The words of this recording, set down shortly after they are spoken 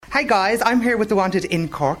Hi guys, I'm here with the Wanted in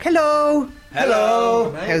Cork. Hello.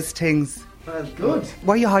 Hello. How's things? Good.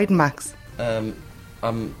 Why are you hiding, Max? I'm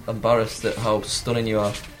embarrassed at how stunning you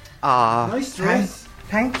are. Nice dress.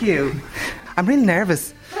 Thank you. I'm really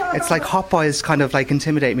nervous. It's like hot boys kind of like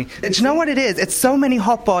intimidate me. Do you know what it is? It's so many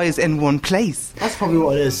hot boys in one place. That's probably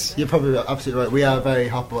what it is. You're probably absolutely right. We are very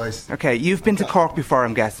hot boys. Okay, you've been to Cork before,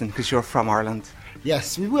 I'm guessing, because you're from Ireland.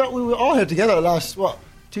 Yes, we were all here together last,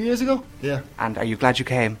 2 years ago? Yeah. And are you glad you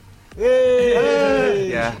came? Yay!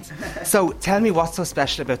 Yeah. So tell me what's so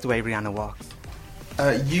special about the way Rihanna walks.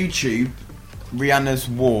 YouTube, Rihanna's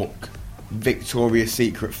walk, Victoria's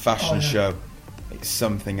Secret fashion show. It's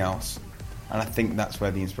something else. And I think that's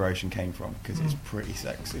where the inspiration came from, because it's pretty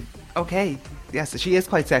sexy. Okay, yes, she is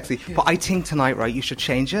quite sexy. But I think tonight, right, you should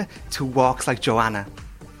change it to walks like Joanna.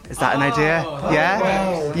 Is that an idea?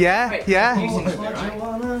 Yeah? Yeah?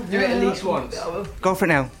 Do it at least once. Go for it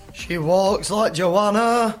now. She walks like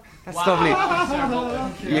Joanna. That's lovely.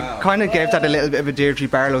 You kind of gave that a little bit of a Deirdre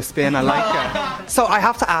Barlow spin. I like it. So I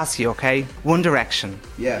have to ask you, okay? One Direction.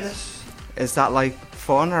 Yes. Is that like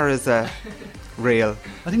fun or is it real?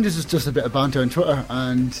 I think this is just a bit of banter on Twitter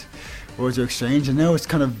and words are exchanged, and now it's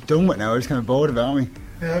kind of done with now. We're just kind of bored of it, aren't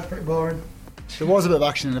we? Yeah, it's pretty boring. There was a bit of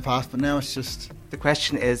action in the past, but now it's just... The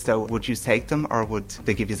question is, though, would you take them or would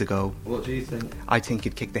they give you a go? What do you think? I think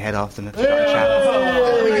you'd kick the head off them if you got a chance.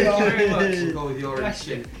 We'll go with your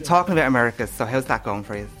instinct. Talking about America, so how's that going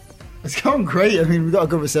for you? It's going great. I mean, we got a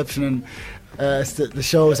good reception, and the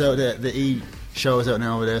show's out there, the E show is out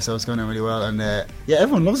now over there, so it's going on really well. And yeah,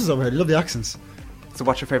 everyone loves us over here. They love the accents. So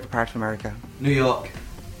what's your favourite part of America? New York.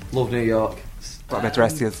 Love New York. What about the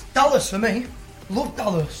rest of you? Dallas for me. Love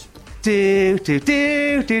Dallas. Do, do,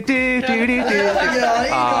 do, do, do, do, do, do. Yeah, he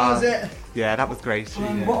knows it. Yeah, that was great.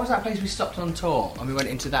 What was that place we stopped on tour and we went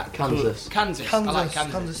into that Kansas. Kansas. I like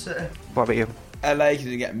Kansas. Kansas City. What about you? LA, because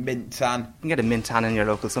you get mint tan. You can get a mint tan in your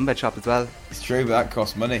local sunbed shop as well. It's true, but that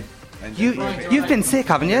costs money. And You've been sick,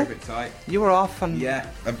 haven't a you? bit tight. You were off and... Yeah,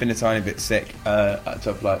 I've been a tiny bit sick. I had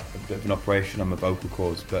to have like a bit of an operation on my vocal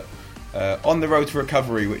cords, but on the road to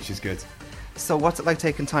recovery, which is good. So what's it like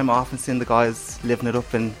taking time off and seeing the guys living it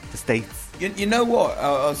up in the States? You know what?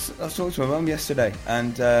 I was talking to my mum yesterday,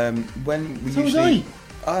 and when we So was usually... I.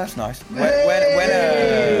 Oh, that's nice. Hey,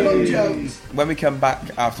 When we come back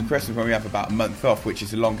after Christmas, when we have about a month off, which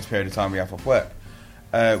is the longest period of time we have off work,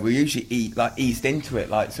 we usually eased into it,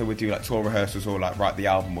 like, so we do like tour rehearsals or like write the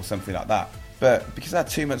album or something like that. But because I had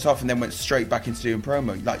 2 months off and then went straight back into doing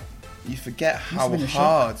promo, like, you forget how been a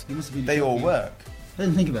hard shock. You must have been they shocked, all yeah. work. I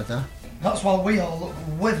didn't think about that. That's why we all look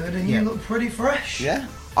withered and Yeah. you look pretty fresh. Yeah.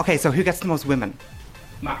 Okay, so who gets the most women?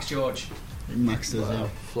 Max George. Max does, yeah.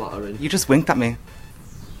 Flattering. You just winked at me.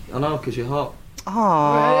 I know, because you're hot.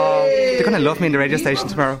 Aww. They're going to love me in the radio station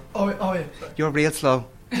tomorrow. Oh yeah. You're real slow.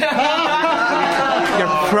 You're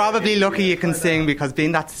probably lucky you can sing because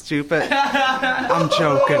being that stupid... I'm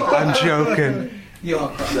joking. You are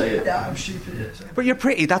crazy. Yeah, I'm stupid. Yeah, so. But you're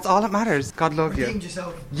pretty, that's all that matters. God love you. Redeemed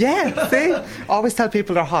yourself. Yeah, see? Always tell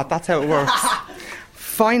people they're hot, that's how it works.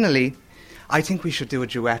 Finally, I think we should do a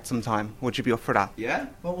duet sometime. Would you be up for that? Yeah?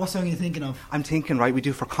 What song are you thinking of? I'm thinking, right, we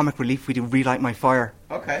do for comic relief, we do Relight My Fire.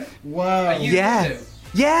 Okay. Wow. You Yeah. do?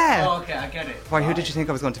 Yeah! Oh, okay, I get it. Why, who did you think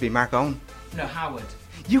I was going to be? Mark Owen? No, Howard.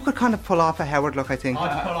 You could kind of pull off a Howard look, I think.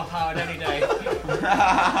 I'd pull off Howard any day.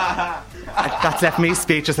 That's left me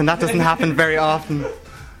speechless, and that doesn't happen very often.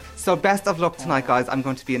 So best of luck tonight, guys. I'm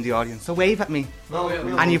going to be in the audience. So wave at me.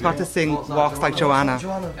 And you've got to sing Walks Like Joanna.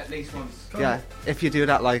 Joanna. At least once. Yeah, if you do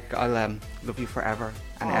that, like, I'll love you forever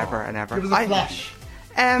and ever and ever. Give us a flash.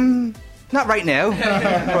 Not right now,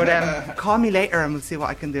 but call me later and we'll see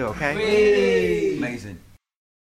what I can do, okay? Amazing.